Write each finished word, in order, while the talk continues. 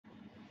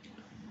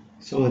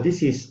So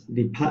this is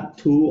the part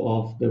 2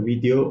 of the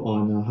video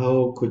on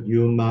how could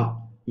you mark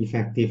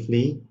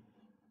effectively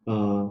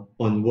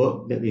on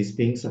work that is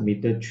being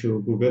submitted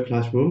through Google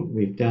Classroom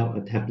without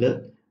a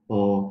tablet,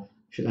 or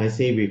should I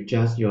say with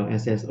just your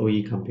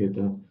SSOE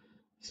computer.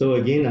 So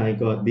again, I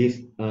got this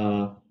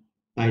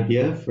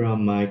idea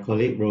from my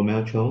colleague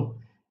Romel Chong,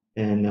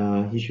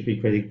 and he should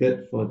be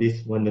credited for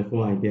this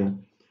wonderful idea.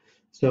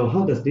 So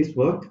how does this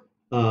work?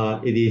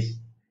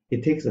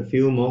 It takes a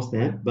few more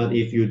steps, but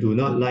if you do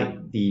not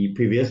like the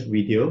previous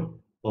video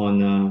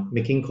on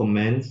making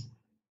comments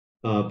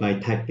by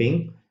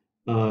typing,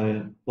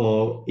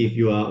 or if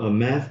you are a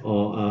math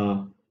or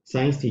a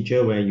science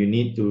teacher where you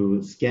need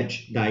to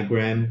sketch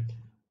diagram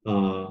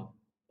or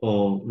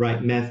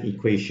write math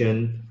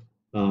equation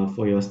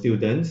for your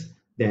students,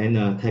 then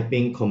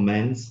typing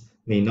comments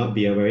may not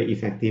be a very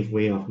effective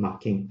way of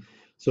marking.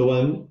 So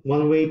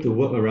one way to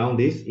work around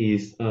this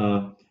is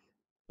to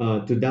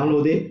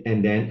download it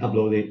and then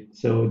upload it.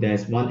 So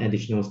there's one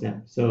additional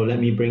step. So let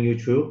me bring you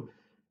through.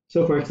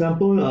 So for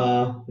example,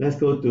 let's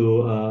go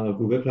to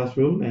Google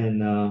Classroom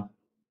and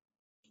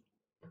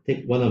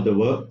take one of the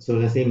work. So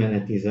let's say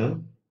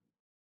magnetism.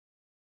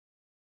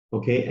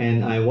 Okay,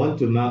 and I want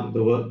to mark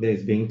the work that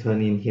is being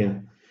turned in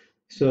here.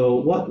 So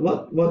what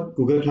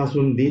Google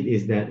Classroom did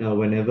is that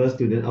whenever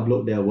students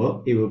upload their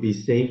work, it will be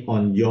saved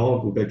on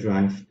your Google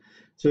Drive.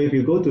 So if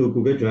you go to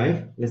Google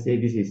Drive, let's say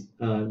this is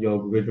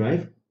your Google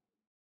Drive.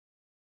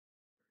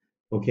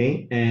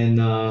 Okay, and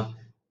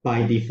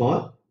by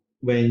default,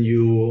 when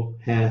you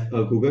have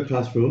a Google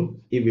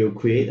Classroom, it will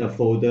create a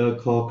folder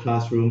called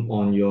Classroom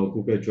on your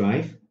Google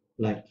Drive,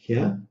 like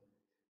here.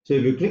 So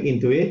if you click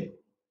into it,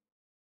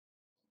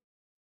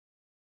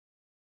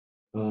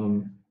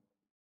 so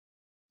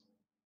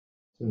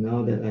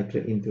now that I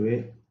click into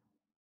it,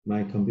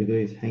 my computer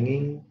is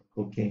hanging.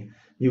 Okay,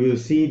 you will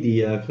see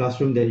the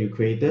classroom that you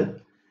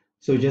created.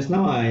 So just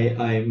now,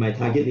 my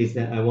target is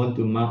that I want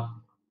to mark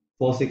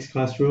 4-6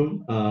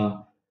 classroom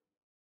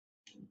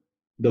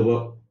the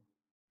work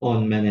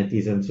on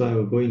magnetism. So I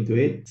will go into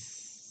it.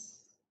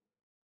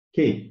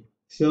 Okay,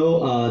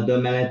 so the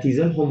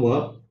magnetism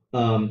homework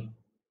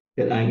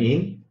that I'm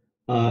in,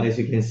 as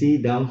you can see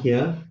down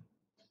here,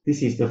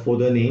 this is the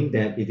folder name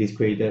that it is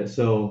created.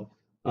 So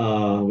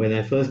when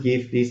I first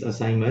give this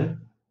assignment,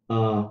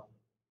 I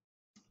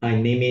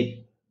name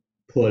it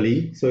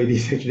poorly. So it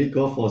is actually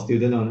called for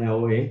student on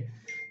LOA.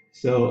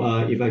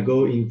 So if I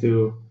go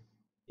into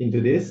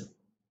this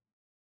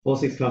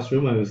 4-6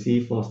 classroom, I will see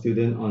for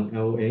student on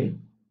LOA.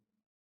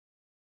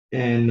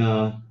 And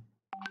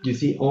you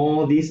see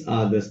all these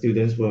are the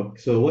students' work.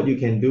 So what you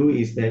can do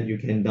is that you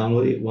can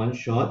download it one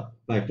shot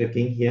by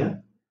clicking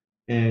here,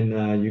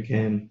 and you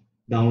can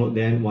download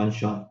them one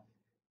shot.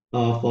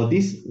 For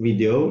this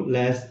video,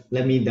 let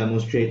me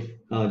demonstrate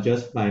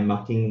just by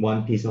marking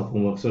one piece of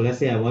homework. So let's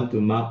say I want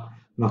to mark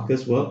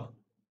Marcus' work.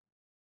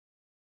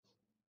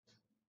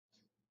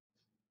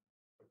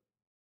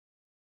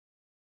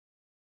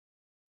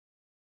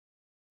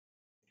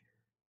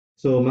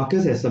 So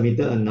Marcus has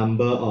submitted a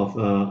number of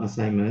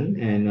assignment,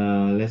 and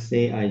let's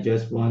say I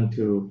just want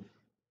to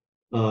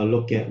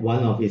look at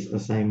one of his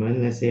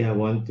assignment. Let's say I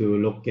want to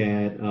look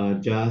at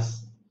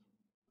just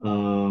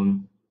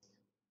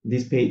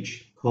this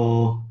page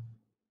called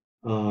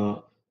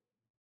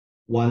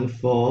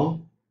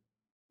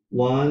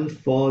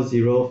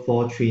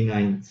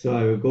 14140,439. So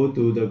I will go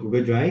to the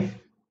Google Drive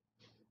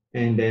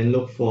and then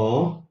look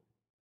for,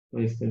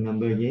 what is the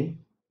number again?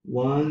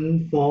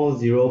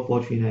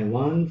 140,439.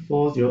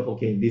 140,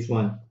 okay, this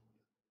one.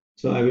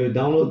 So I will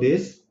download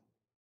this,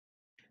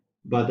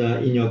 but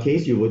in your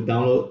case, you would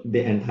download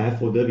the entire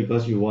folder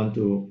because you want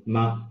to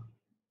mark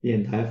the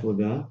entire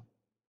folder.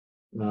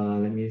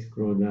 Let me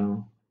scroll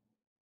down.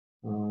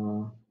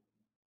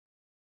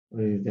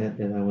 What is that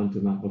I want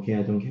to mark? Okay,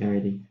 I don't care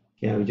already.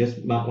 Okay, I will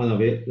just mark one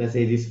of it. Let's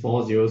say this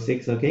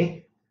 406,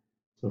 okay?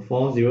 So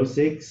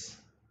 406,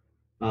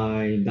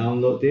 I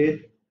download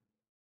it.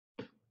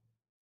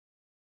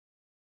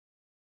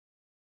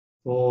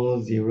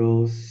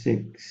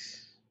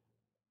 406.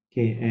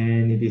 Okay,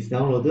 and it is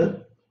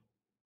downloaded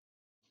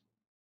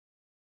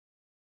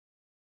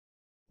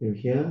to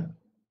here.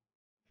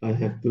 I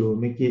have to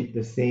make it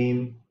the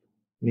same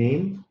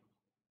name.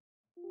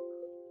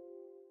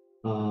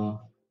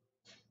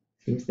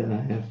 Seems that I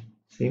have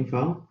same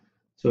file.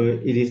 So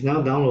it is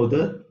now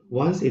downloaded.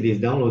 Once it is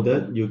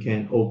downloaded, you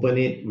can open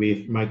it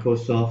with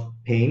Microsoft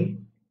Paint,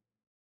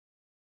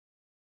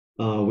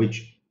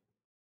 which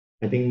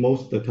I think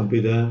most the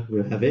computer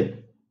will have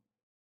it.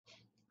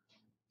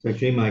 So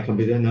actually my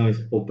computer now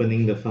is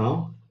opening the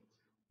file,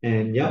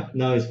 and yep,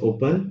 now it's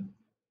open.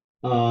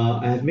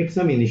 I have made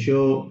some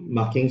initial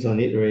markings on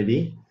it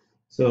already.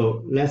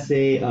 So let's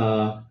say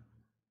now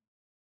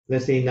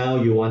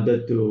you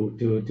wanted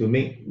to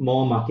make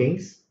more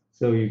markings.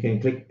 So you can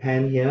click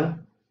pen here,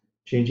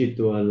 change it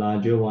to a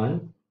larger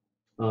one.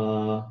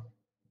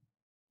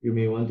 You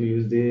may want to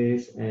use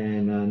this,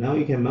 and now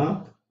you can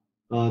mark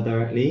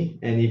directly.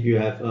 And if you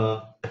have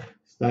a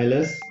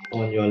stylus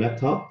on your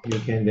laptop, you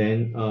can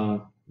then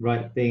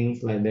write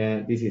things like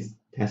that. This is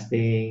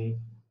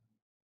testing,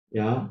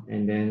 yeah,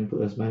 and then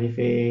put a smiley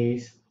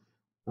face,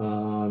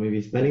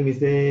 maybe spelling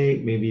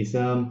mistake, maybe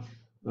some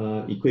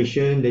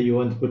equation that you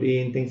want to put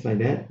in, things like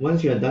that.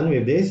 Once you are done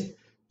with this,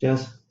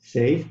 just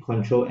save,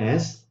 Control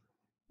S,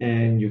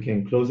 and you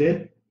can close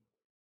it.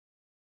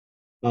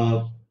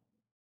 Our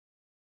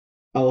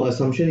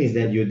assumption is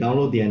that you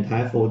download the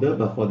entire folder,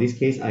 but for this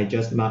case, I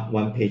just mark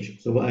one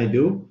page. So what I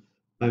do,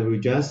 I will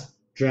just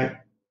drag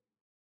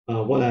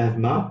what I have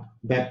marked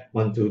back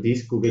onto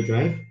this Google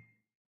Drive.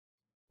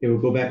 It will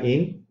go back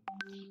in,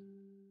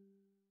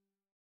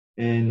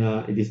 and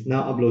it is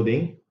now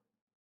uploading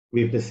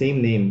with the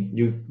same name.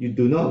 You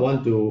do not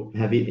want to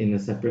have it in a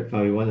separate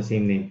file. You want the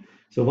same name.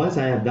 So once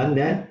I have done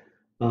that,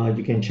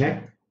 you can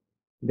check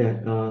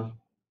that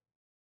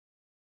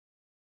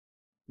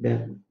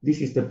that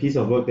this is the piece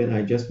of work that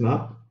I just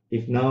marked.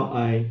 If now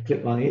I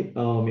click on it,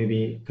 or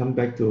maybe come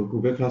back to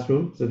Google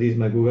Classroom. So this is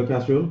my Google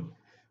Classroom.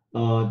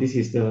 This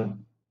is the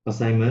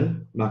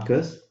assignment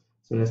markers.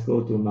 So let's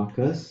go to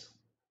markers.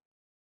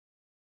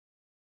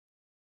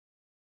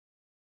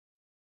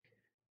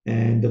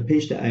 And the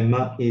page that I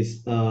marked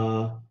is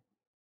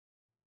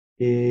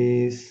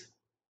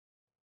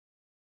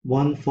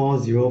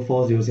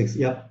 140406.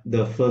 Yep,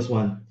 the first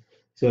one.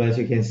 So as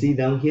you can see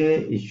down here,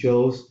 it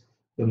shows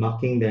the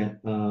marking that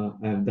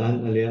I've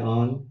done earlier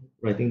on,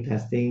 writing,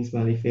 testing,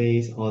 smiley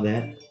face, all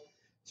that.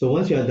 So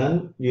once you are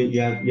done,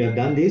 you have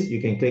done this,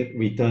 you can click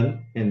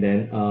return, and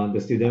then the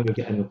student will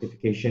get a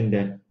notification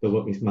that the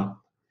work is marked.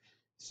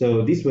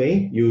 So this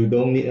way, you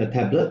don't need a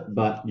tablet,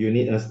 but you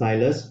need a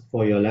stylus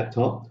for your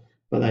laptop.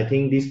 But I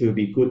think this will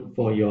be good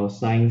for your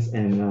science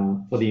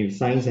and for the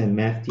science and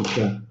math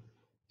teacher.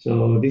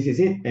 So this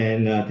is it,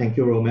 and thank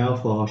you, Romel,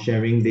 for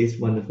sharing this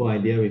wonderful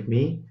idea with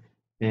me.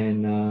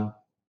 And